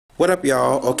What up,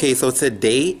 y'all? Okay, so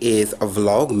today is a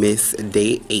Vlogmas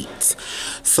day 8.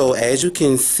 So as you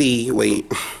can see,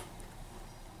 wait,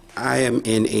 I am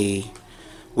in a,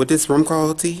 what this room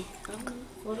called, T?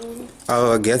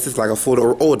 I guess it's like a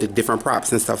photo, the different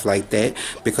props and stuff like that,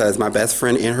 because my best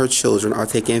friend and her children are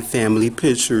taking family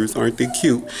pictures. Aren't they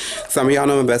cute? Some of y'all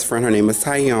know my best friend. Her name is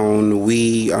Tyone.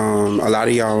 We, a lot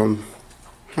of y'all,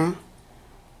 huh?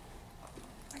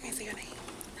 I can't say your name.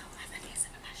 No, I can't say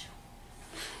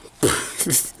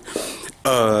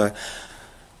my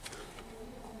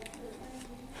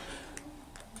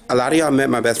A lot of y'all met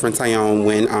my best friend Tyone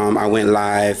when I went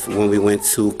live when we went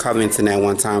to Covington at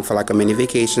one time for like a mini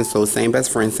vacation. So same best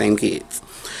friend, same kids.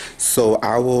 So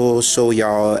I will show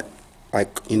y'all,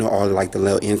 like, you know, all like the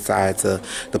little insides of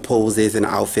the poses and the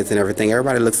outfits and everything.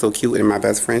 Everybody looks so cute, and my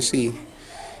best friend, she, you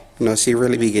know, she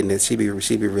really be getting it. She be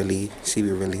really,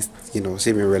 you know,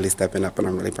 she been really stepping up, and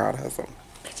I'm really proud of her. So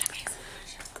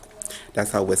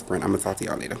that's her whispering. I'm gonna talk to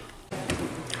y'all later.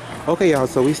 Okay, y'all,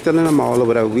 so we still in the mall or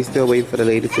whatever. We still waiting for the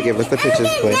lady to give us the pictures,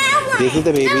 but this is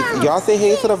the baby. Y'all say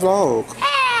hey to the vlog.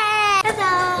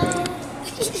 Hello.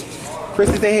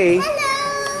 Chrissy, say hey.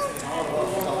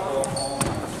 Hello.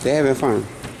 They having fun.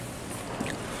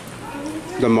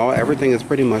 The mall, everything is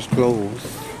pretty much closed.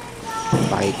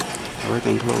 Like,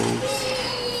 everything closed.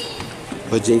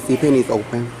 But JCPenney's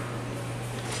open.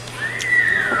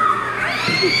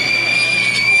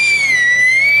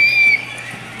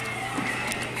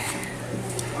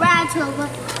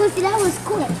 Pussy, that was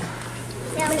quick.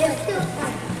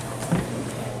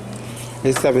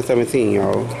 It's 7:17,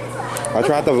 y'all. I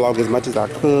tried to vlog as much as I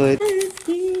could.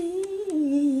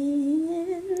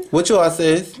 What you all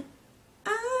says?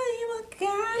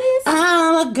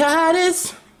 I'm a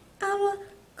goddess. I'm a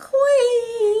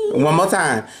queen. One more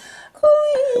time.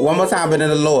 Queen. One more time, but in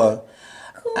the lower.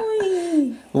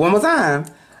 Queen. One more time.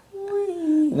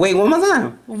 Queen. Wait, one more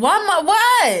time. One more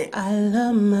what? I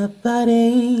love my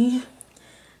body.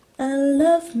 I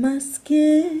love my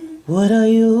skin. What are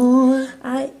you?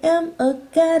 I am a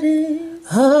goddess.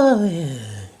 Oh, yeah.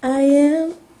 I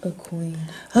am a queen.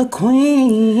 A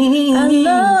queen. I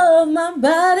love my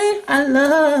body. I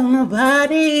love my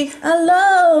body. I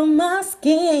love my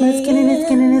skin. My skin in it,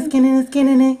 skin in it, skin in it, skin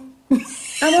in it.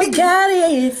 I'm a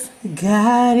goddess.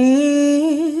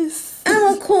 Goddess.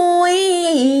 I'm a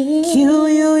queen.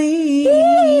 Q-U-E.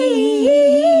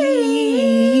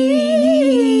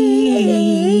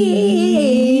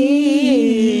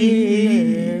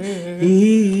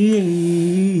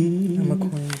 I'm a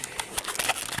queen.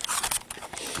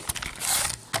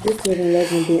 This little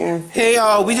legend be asked. Hey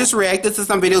y'all, we just reacted to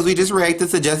some videos. We just reacted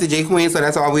to Jessie J Queen, so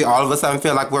that's why we all of a sudden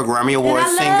feel like we're Grammy Award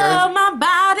singers. I love my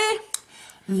body.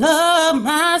 Love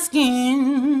my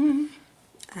skin.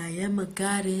 I am a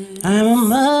goddess. I'm a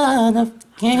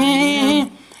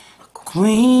motherfucking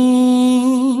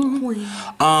queen.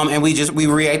 And we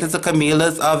reacted to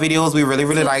Camila's videos. We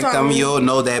really like them. You'll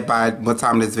know that by what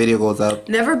time this video goes up.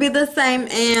 Never be the same,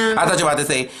 and I thought you were about to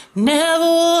say never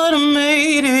would have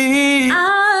made it.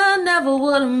 I never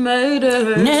would have made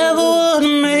it. Never would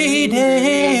have made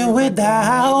it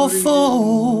without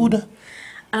food.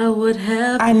 I would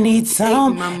have. I need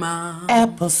some my mom.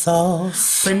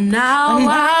 applesauce. But now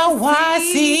I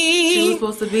see she was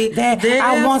supposed to be that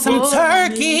I want some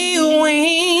turkey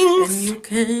wings. And you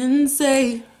can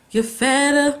say you're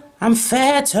fatter. I'm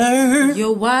fatter.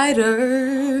 You're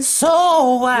whiter.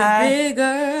 So wide.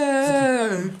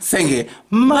 Bigger. Sing it.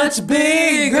 Much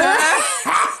bigger.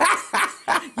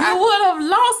 You would have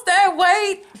lost that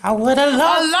weight. I would have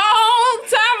lost a long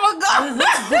time ago.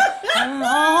 a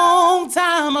long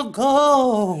time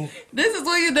ago. This is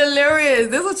what you delirious.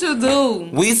 This is what you do.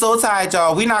 We so tired,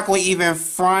 y'all. We not going to even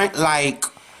front like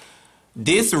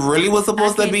this really was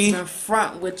supposed to be. Even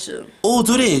front with you. Oh,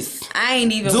 do this. I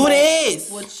ain't even do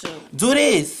this. With you. Do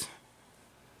this.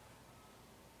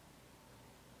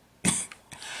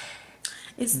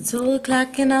 It's 2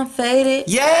 o'clock and I'm faded.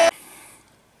 Yeah.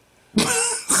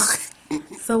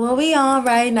 So what we on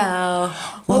right now?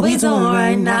 What we doing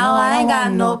right now? I ain't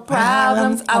got no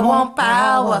problems. I want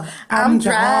power. I'm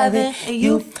driving and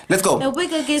you. Let's go. And we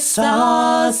could get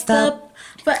sauced up.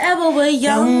 Forever we're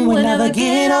young. We'll never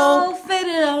get old.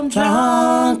 Faded on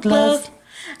drunk love.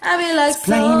 I be like,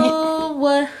 so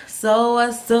what? So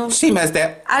what? So she messed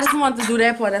up. I just wanted to do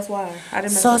that part. That's why I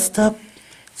didn't mess sauced up.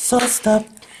 Sauced up.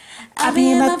 I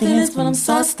be in my feelings when I'm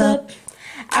sauced up.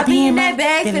 I be in that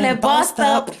bag feeling bossed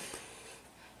up.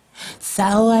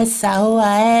 Sour.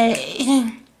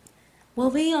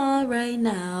 What we on right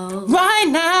now? Right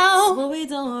now. What we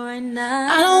doing right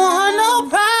now? I don't want no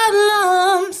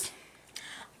problems.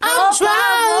 I'm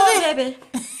driving. Baby.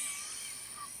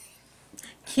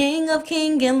 King of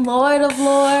King and Lord of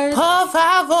Lords. Por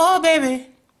favor, baby.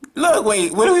 Look,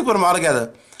 wait, what do we put them all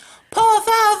together? Por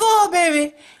favor,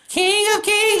 baby. King of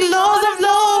Kings, Lord of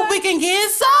Lords, we can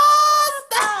get so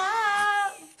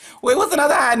stuck. Wait, what's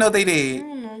another high note they did?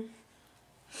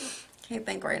 Can't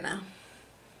think right now.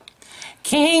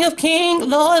 King of Kings,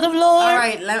 Lord of Lords. All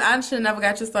right, I should never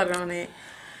got you started on it.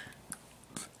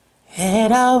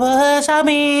 Era vos a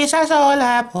mí, ya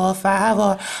sola, por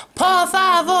favor,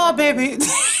 baby.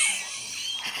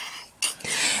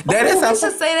 That is we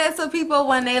should say that to people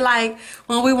when they like,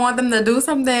 when we want them to do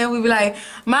something, we be like,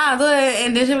 Ma, do it,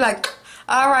 and then she be like,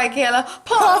 all right, Kayla,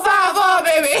 por favor,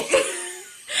 baby.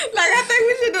 Like, I think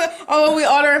we should do it. Oh, when we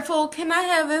ordering food, can I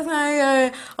have this?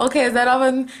 Okay, is that all?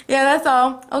 Yeah, that's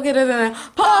all. Okay, then.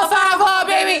 Por favor,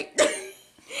 baby.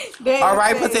 All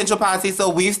right, potential posse. So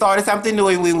we've started something new,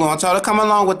 and we want y'all to come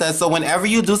along with us. So whenever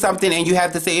you do something and you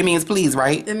have to say it means please,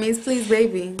 right? It means please,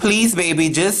 baby. Please, baby.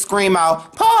 Just scream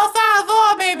out por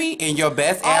favor, baby, in your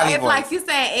best alley if voice. like you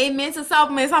saying amen to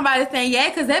something and somebody saying yeah,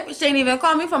 because that bitch ain't even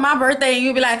call me for my birthday, and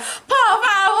you be like por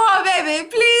favor, baby,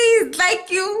 please, thank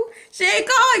you. She ain't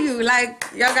call you. Like,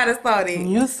 y'all gotta start it.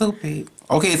 You're stupid.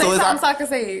 Okay, say so it's something so I can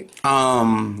say it.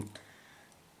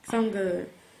 Something good.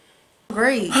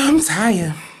 Great. I'm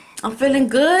tired. I'm feeling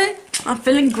good. I'm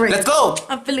feeling great. Let's go.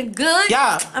 I'm feeling good.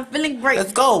 Yeah. I'm feeling great.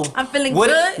 Let's go. I'm feeling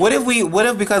good. What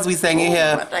if because we sang it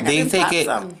here, I they didn't take pop it?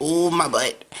 something. Oh my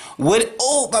butt.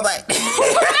 Oh my butt.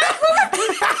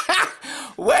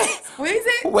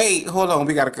 Wait, hold on.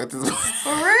 We gotta cut this.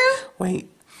 For real? Wait.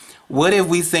 What if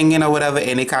we singing or whatever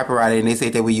and they copyrighted and they say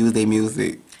that we use their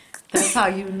music? That's how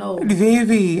you know.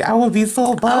 Baby, I would be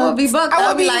so bugged. I would be bugged. I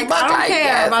would be like, I don't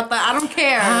care about that. I don't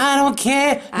care. I don't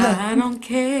care. I don't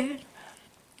care.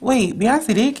 Wait,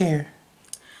 Beyonce did care.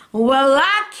 Well,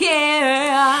 I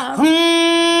care. I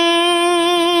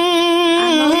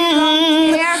know you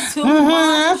don't care too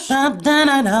much.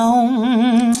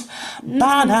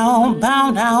 Bow down,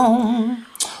 bow down.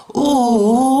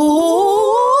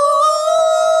 Ooh.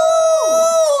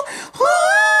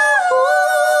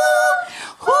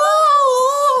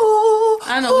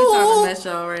 I know we talking that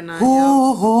show right now.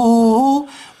 Ooh,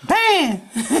 bam!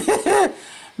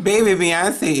 Baby,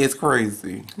 Beyonce is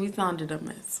crazy. We sounded a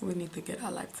mess. We need to get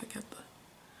our life together.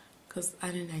 Because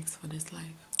I didn't ask for this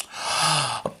life.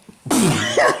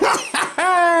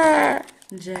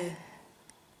 J.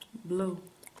 Blue.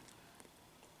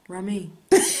 Rami.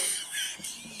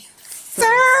 Sir.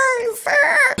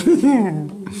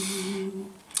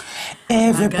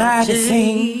 Everybody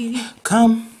sing.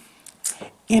 Come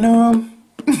in a room.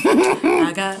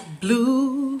 I got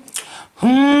blue.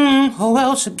 Who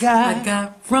else you got? I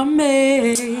got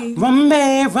Rami. Rami.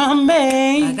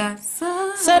 I got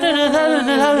sun.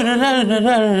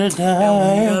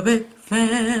 We a big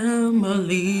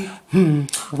family.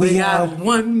 We got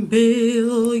 $1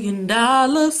 billion.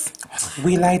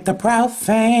 We like the Proud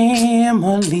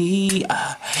Family.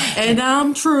 And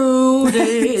I'm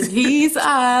Trudy, and he's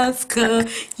Oscar.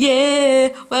 Yeah,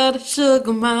 well, the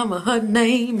sugar mama, her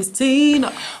name is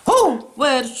Tina. Who?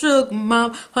 Well, the sugar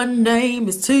mama, her name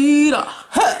is Tina.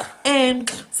 And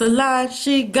Solange,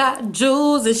 she got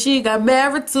jewels and she got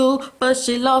married too, but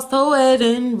she lost her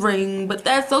wedding ring. But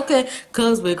that's okay,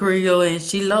 cause we're Creole and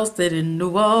she lost it in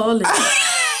New Orleans.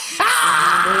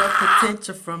 More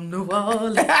potential from New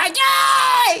Orleans.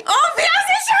 Yay! Oh,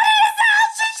 Beyonce shouted us out!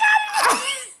 She shouted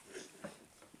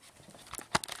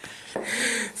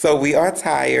us. So we are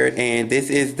tired, and this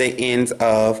is the end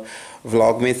of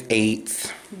Vlogmas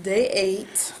 8. Day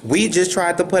 8. We just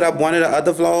tried to put up one of the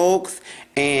other vlogs,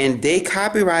 and they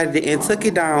copyrighted it and took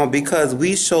it down because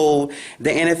we showed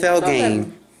the NFL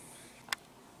game.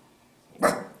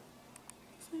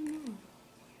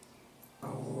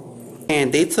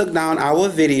 And they took down our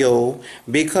video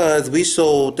because we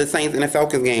showed the Saints and the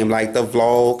Falcons game, like the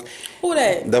vlog. Who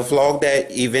that? The vlog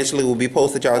that eventually will be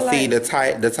posted. Y'all see the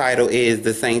title is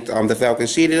the Saints. The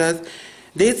Falcons cheated us.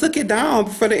 They took it down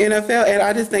for the NFL, and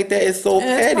I just think that is so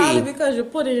petty. It's probably because you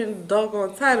put it in the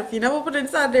doggone title. If you never put it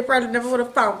inside, they probably never would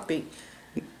have found it.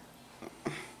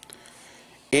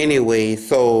 Anyway,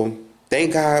 so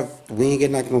thank God we ain't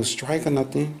getting like no strike or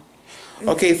nothing.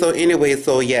 Okay, so anyway,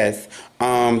 so yes,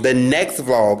 the next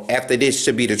vlog after this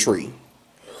should be the tree.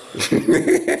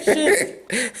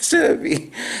 Should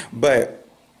be. But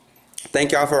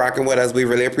thank y'all for rocking with us. We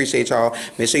really appreciate y'all.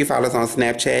 Make sure you follow us on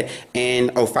Snapchat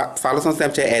and follow us on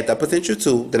Snapchat at the potential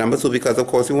 2, the number 2, because of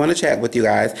course we want to chat with you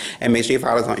guys. And make sure you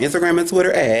follow us on Instagram and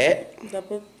Twitter at the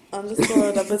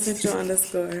potential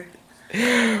underscore.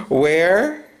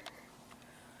 Where?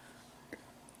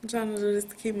 I'm trying to do this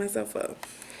to keep myself up.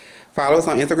 Follow us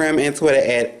on Instagram and Twitter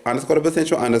at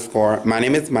 _the_potential_. My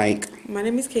name is Mike. My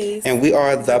name is Case. And we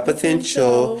are The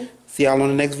Potential. See y'all on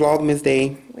the next Vlogmas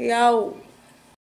Day. We out.